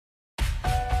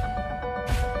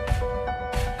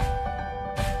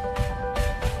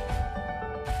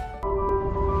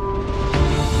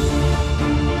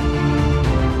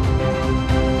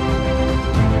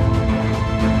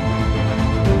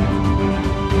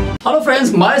Hello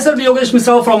friends, myself Yogesh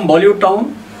Mishra from Bollywood Town.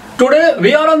 Today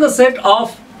we are on the set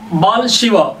of Baal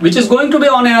Shiv, which is going to be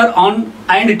on air on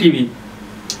IND.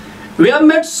 We have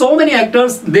met so many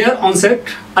actors there on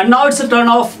set, and now it's a turn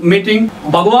of meeting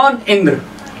Bhagwan Indra.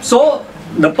 So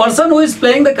the person who is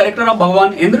playing the character of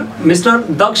Bhagwan Indra, Mr.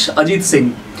 Dakssh Ajit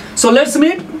Singh. So let's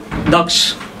meet Dakssh.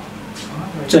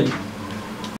 चलिए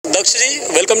दक्ष जी,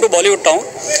 welcome to Bollywood town.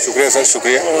 शुक्रिया sir,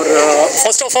 शुक्रिया। और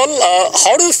first of all,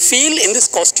 how do you feel in this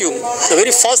costume? The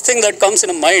very first thing that comes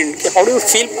in mind कि how do you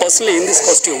feel personally in this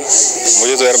costume?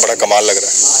 मुझे तो यार बड़ा कमाल लग रहा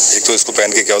है। एक तो इसको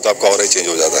पहन के क्या होता है, आपका ऑरा ही चेंज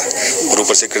हो जाता है, और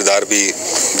ऊपर से किरदार भी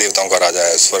देवताओं का राजा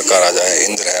है, स्वर्ग का राजा है,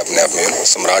 इंद्र है, अपने आप में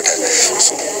सम्राट है।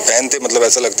 सो पहनते मतलब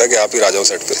ऐसा लगता है कि आप ही राजा हो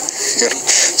सेट पे।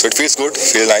 So it feels good,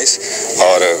 feel nice,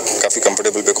 और काफ़ी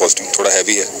कंफर्टेबल पे कॉस्ट्यूम। थोड़ा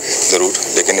हैवी है ज़रूर,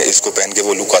 लेकिन इसको पहन के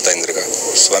वो लुक आता है इंद्र का।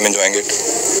 सो आई एम एंजॉयिंग इट।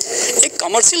 एक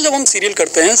कमर्शियल जब हम सीरियल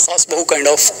करते हैं, सास बहू काइंड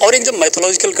ऑफ, और एक जब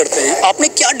मैथोलॉजिकल करते हैं, आपने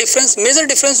क्या डिफरेंस, मेजर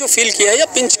डिफरेंस जो फील किया है या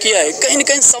पिंच किया है? कहीं ना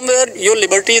कहीं somewhere your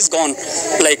liberty is gone,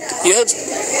 like you have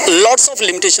lots of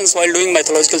limitations while doing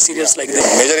mythological serials like this.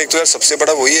 Major एक तो यार सबसे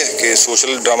बड़ा वही है कि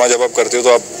सोशल ड्रामा जब आप करते हो तो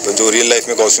आप जो रियल लाइफ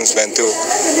में कॉस्ट्यूम्स पहनते हो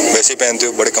वैसे पहनते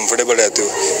हो, बड़े कंफर्टेबल रहते हो।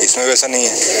 इसमें वैसा नहीं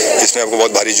है, इसमें आपको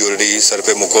बहुत भारी ज्वेलरी, सर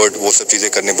पे मुकुट, वो सब चीज़ें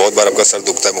करनी। बहुत बार आपका सर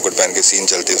दुखता है मुकुट पहन के, सीन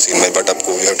चलते हो सीन में, बट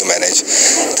आपको यू हैव टू मैनेज।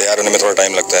 तैयार होने में थोड़ा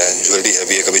टाइम लगता है, ज्वेलरी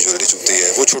हैवी है, कभी ज्वेलरी चुभती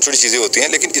है, वो छोटी छोटी चीज़ें होती हैं।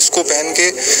 लेकिन इसको पहन के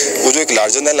वो जो एक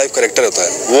लार्जर दैन लाइफ कैरेक्टर होता है,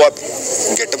 वो आप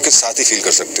गेटअप के साथ ही फील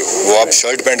कर सकते हो। वो आप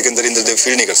शर्ट पैंट के अंदर इंद्रदेव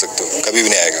फील नहीं कर सकते हो, कभी भी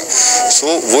नहीं आएगा। सो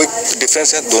वो एक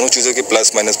डिफरेंस है दोनों चीज़ों के,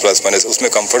 प्लस माइनस। उसमें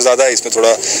कंफर्ट ज़्यादा है, इसमें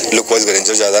थोड़ा लुक वाइज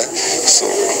ग्रेंजर ज़्यादा है। सो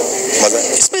मज़ा।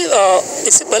 इसमें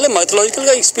इससे पहले मैथोलॉजिकल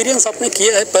का एक्सपीरियंस आपने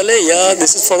किया है पहले, या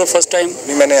this is for the first time?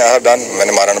 नहीं, मैंने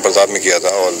मैंने महाराणा प्रताप में किया था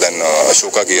और देन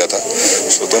अशोका किया था।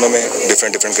 सो दोनों में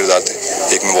डिफरेंट किरदार थे।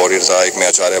 एक में वॉरियर था, एक में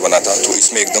आचार्य बना था, तो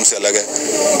इसमें एकदम से अलग है,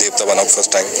 देवता बना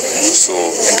first time. So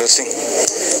interesting.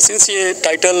 Since ये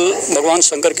टाइटल भगवान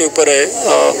शंकर के ऊपर है,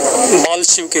 बाल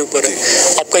शिव के ऊपर है,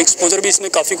 आपका एक्सपोजर भी इसमें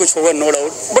काफ़ी कुछ होगा, no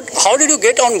doubt. But how did you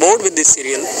get on board with this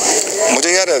serial?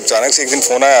 मुझे यार अचानक से एक दिन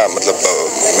फ़ोन आया, मतलब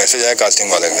मैसेज आया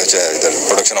कास्टिंग वाले का, इधर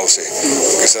प्रोडक्शन हाउस से,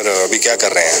 कि सर अभी क्या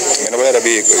कर रहे हैं? तो मैंने बोला यार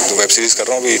अभी एक वेब सीरीज़ कर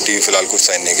रहा हूँ, अभी टीवी फिलहाल कुछ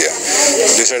साइन नहीं किया।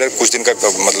 जैसे कुछ दिन का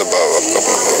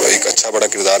मतलब एक अच्छा बड़ा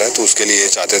किरदार है, तो उसके लिए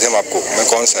चाहते थे हम आपको। मैं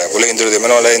कौन सा है? बोले इंद्रदेव।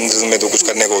 मैंने बोला इंद्र में तो कुछ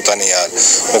करने को होता नहीं यार।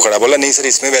 वो खड़ा बोला नहीं सर,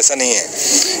 इसमें वैसा नहीं है,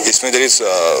 इसमें there is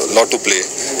lot to play.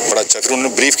 बड़ा अच्छा। फिर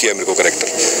उन्होंने ब्रीफ किया मेरे को कैरेक्टर,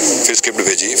 फिर स्क्रिप्ट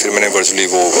भेजी, फिर मैंने वर्चुअली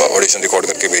वो ऑडिशन रिकॉर्ड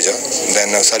करके भेजा।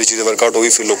 देन सारी चीज़ें वर्कआउट हुई,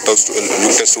 फिर लुक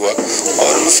टेस्ट हुआ,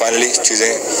 और फाइनली चीज़ें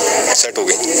सेट हो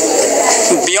गई।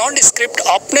 बियॉन्ड स्क्रिप्ट,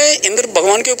 आपने इंद्र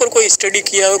भगवान के ऊपर कोई स्टडी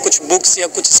किया, कुछ बुक्स या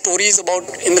कुछ स्टोरीज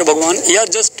अबाउट इंद्र भगवान, या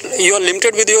just you are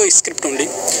limited with your script only?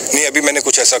 नहीं, अभी मैंने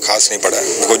कुछ ऐसा खास नहीं पढ़ा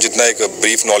है, बिकॉज जितना एक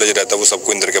ब्रीफ नॉलेज रहता है वो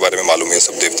सबको इंद्र के बारे में मालूम है,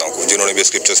 सब देवताओं को, जिन्होंने भी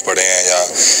स्क्रिप्चर्स पढ़े हैं या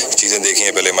चीज़ें देखी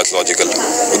हैं पहले मैथोलॉजिकल,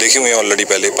 वो देखी हुई हैं ऑलरेडी,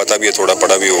 पहले पता भी है, थोड़ा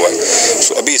पढ़ा भी हुआ है।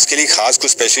 सो अभी इसके लिए खास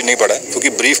कुछ स्पेशल नहीं पढ़ा है, क्योंकि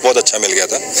ब्रीफ बहुत अच्छा मिल गया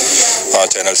था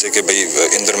चैनल से कि भाई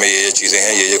इंद्र में ये चीज़ें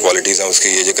हैं, ये क्वालिटीज़ हैं उसकी,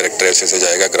 ये कैरेक्टर ऐसे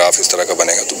जाएगा, ग्राफ इस तरह का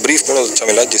बनेगा। तो ब्रीफ बहुत अच्छा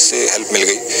मिला, जिससे हेल्प मिल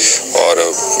गई, और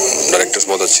डायरेक्टर्स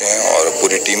बहुत अच्छे हैं और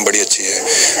पूरी टीम बड़ी अच्छी है,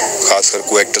 खासकर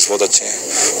को एक्टर्स बहुत अच्छे हैं।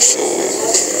 So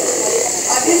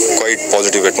quite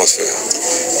positive atmosphere.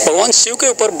 भगवान शिव के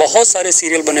ऊपर बहुत सारे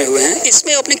सीरियल बने हुए हैं,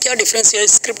 इसमें आपने क्या डिफरेंस या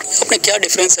स्क्रिप्ट में आपने क्या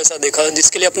डिफरेंस ऐसा देखा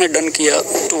जिसके लिए आपने डन किया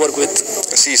टू वर्क विद?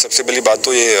 सबसे पहली बात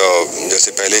तो ये,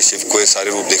 जैसे पहले शिव को ये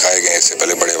सारे रूप दिखाए गए हैं, इससे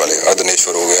पहले बड़े वाले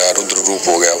अर्धनेश्वर हो गया, रुद्र रूप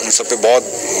हो गया, उन सब पे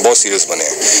बहुत सीरियस बने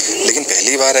हैं। लेकिन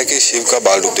पहली बार है कि शिव का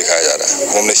बाल रूप दिखाया जा रहा है।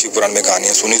 हमने शिव पुराण में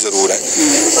कहानियाँ सुनी ज़रूर हैं,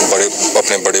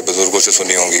 अपने बड़े बुजुर्गों से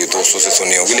सुनी होंगी, दोस्तों से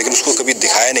सुनी होगी, लेकिन उसको कभी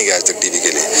दिखाया नहीं गया आज तक टीवी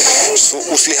के लिए। सो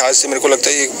उस लिहाज से मेरे को लगता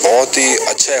है एक बहुत ही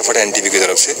अच्छा एफर्ट है एनटीवी की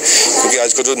तरफ से, क्योंकि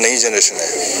आज का जो नई जनरेशन है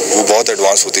वो बहुत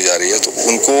एडवांस होती जा रही है, तो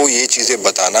उनको ये चीज़ें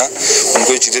बताना,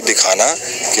 उनको ये चीज़ें दिखाना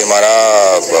कि हमारा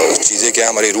चीज़ें क्या है,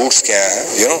 हमारे रूट्स क्या हैं,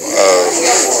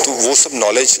 तो वो सब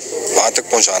नॉलेज वहाँ तक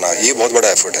पहुँचाना, ये बहुत बड़ा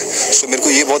एफर्ट है। सो मेरे को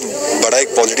ये बहुत बड़ा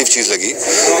एक पॉजिटिव चीज़ लगी।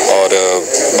 और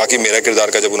बाकी मेरा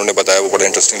किरदार का जब उन्होंने बताया वो बड़ा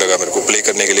इंटरेस्टिंग लगा मेरे को, प्ले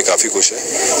करने के लिए काफ़ी खुश है।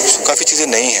 सो काफ़ी चीज़ें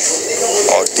नई हैं,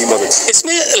 और टीम वर्क।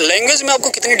 इसमें लैंग्वेज में आपको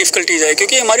कितनी डिफिकल्टीज है,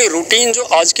 क्योंकि हमारी रूटीन जो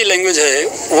आज की लैंग्वेज है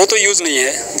वो तो यूज़ नहीं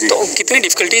है, तो कितनी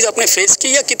डिफिकल्टीज आपने फेस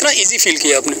की या कितना ईजी फील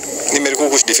किया आपने? नहीं, मेरे को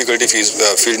कुछ डिफिकल्टी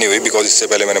फील नहीं हुई, बिकॉज इससे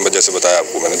पहले मैंने जैसे बताया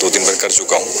आपको, मैंने 2-3 बार कर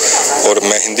चुका हूँ, और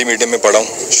मैं हिंदी मीडियम में पढ़ा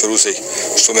हूँ शुरू से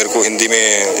ही। सो मेरे को हिंदी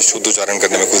में शुद्ध उच्चारण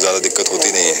करने में कुछ ज़्यादा दिक्कत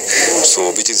होती नहीं है। सो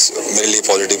विच इज़ मेरे लिए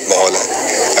पॉजिटिव माहौल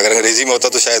है। अगर अंग्रेजी में होता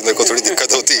तो शायद मेरे को थोड़ी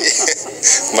दिक्कत होती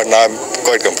बट ना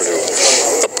क्वाइट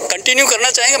कंफर्टेबल। कंटिन्यू करना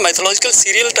चाहेंगे मैथोलॉजिकल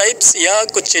सीरियल टाइप्स, या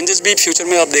कुछ चेंजेस भी फ्यूचर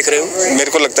में आप देख रहे हो?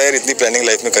 मेरे को लगता है यार इतनी प्लानिंग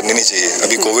लाइफ में करनी नहीं चाहिए।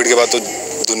 अभी कोविड के बाद तो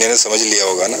दुनिया ने समझ लिया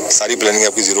होगा ना, सारी प्लानिंग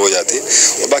आपकी जीरो हो जाती है।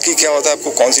 और बाकी क्या होता है,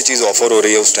 आपको कौन सी चीज़ ऑफर हो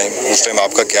रही है उस टाइम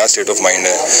आपका क्या स्टेट ऑफ माइंड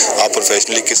है, आप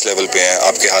प्रोफेशनली किस लेवल पे हैं,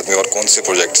 आपके हाथ में और कौन से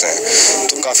प्रोजेक्ट्स हैं,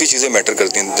 तो काफ़ी चीज़ें मैटर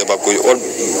करती हैं जब आप कोई। और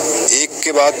एक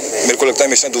के बाद मेरे को लगता है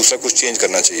हमेशा दूसरा कुछ चेंज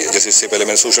करना चाहिए। जैसे इससे पहले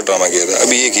मैंने सोशल ड्रामा किया था,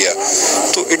 अभी ये किया,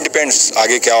 तो इट डिपेंड्स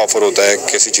आगे क्या ऑफर होता है,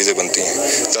 कैसी चीज़ें बनती हैं,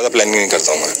 ज़्यादा प्लानिंग नहीं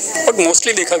करता हूँ मैं। बट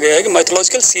मोस्टली देखा गया है कि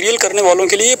माइथोलॉजिकल सीरियल करने वालों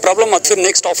के लिए ये प्रॉब्लम आती है, फिर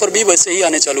नेक्स्ट ऑफर भी वैसे ही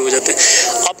आने चालू हो जाते हैं।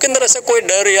 आपके अंदर ऐसा कोई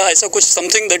डर या ऐसा कुछ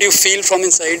something that you feel from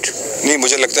inside? नहीं,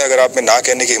 मुझे लगता है अगर आप में ना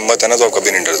कहने की हिम्मत है ना, तो आप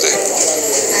कभी नहीं डरते।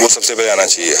 वो सबसे पहले आना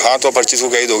चाहिए। हाँ, तो आप हर चीज़ को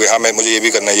कह ही दोगे, हाँ मैं मुझे ये भी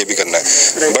करना है, ये भी करना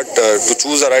है, but to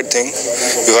choose the right thing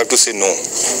you have to से नो,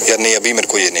 या नहीं अभी मेरे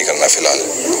को ये नहीं करना फिलहाल।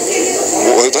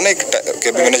 वो तो ना एक कि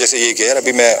अभी मैंने जैसे ये किया यार,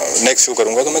 अभी मैं नेक्स्ट शो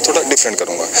करूँगा तो मैं थोड़ा डिफरेंट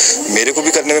करूँगा, मेरे को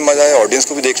भी करने में मजा आए, ऑडियंस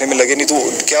को भी देखने में लगे, नहीं तो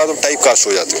क्या तो टाइप कास्ट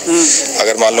हो जाते हो।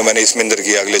 अगर मान लो मैंने इसमें इंद्र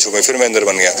किया, अगले शो में फिर मैं इंद्र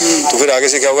बन गया, तो फिर आगे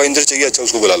से क्या होगा, इंद्र चाहिए, अच्छा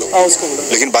उसको बुला लो,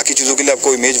 लेकिन बाकी चीज़ों के लिए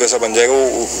आपको इमेज वैसा बन जाएगा,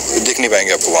 वो देख नहीं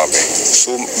पाएंगे आपको वहाँ पे।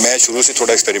 सो मैं शुरू से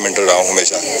थोड़ा एक्सपेरिमेंटल रहा हूँ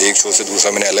हमेशा, एक शो से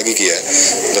दूसरा मैंने अलग ही किया है,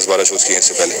 10-12 शोज किए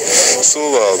इससे पहले। सो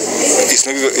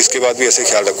इसमें भी, इसके बाद भी ऐसे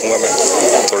ख्याल रखूँगा मैं,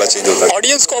 थोड़ा चेंज होता है।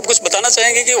 ऑडियंस को आप कुछ बताना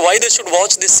चाहेंगे कि why they should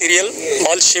watch this serial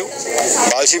बाल शिव?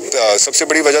 बाल शिव सबसे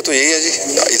बड़ी वजह तो यही है जी,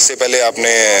 इससे पहले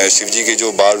आपने शिव जी की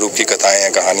जो बाल रूप की कथाएं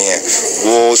हैं, कहानी है,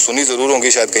 वो सुनी ज़रूर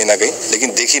होंगी शायद कहीं ना कहीं,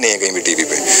 लेकिन देखी नहीं है कहीं भी टीवी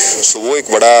पे। सो वो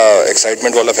एक बड़ा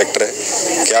एक्साइटमेंट वाला फैक्टर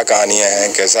है, क्या कहानियाँ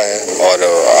हैं, कैसा है, और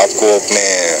आपको अपने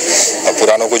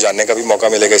पुरानों को जानने का भी मौका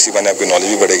मिलेगा, इसी बहाने आपकी नॉलेज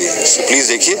भी बढ़ेगी। सो प्लीज़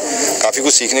देखिए, काफ़ी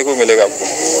कुछ सीखने को मिलेगा आपको।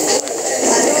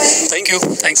 Thank you,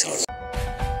 thanks a lot.